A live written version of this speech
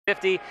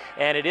50,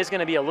 and it is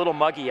going to be a little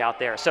muggy out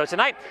there. So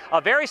tonight,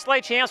 a very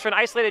slight chance for an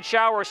isolated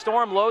shower or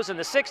storm, lows in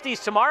the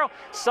 60s. Tomorrow,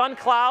 sun,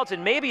 clouds,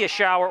 and maybe a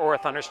shower or a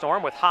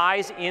thunderstorm with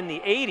highs in the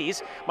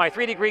 80s. My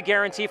 3-degree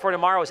guarantee for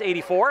tomorrow is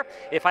 84.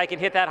 If I can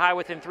hit that high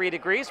within 3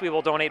 degrees, we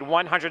will donate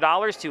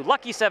 $100 to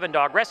Lucky 7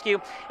 Dog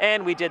Rescue,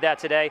 and we did that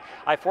today.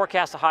 I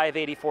forecast a high of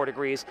 84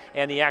 degrees,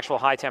 and the actual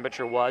high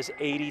temperature was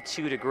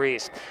 82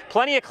 degrees.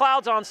 Plenty of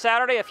clouds on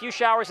Saturday, a few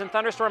showers and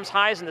thunderstorms,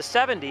 highs in the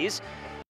 70s.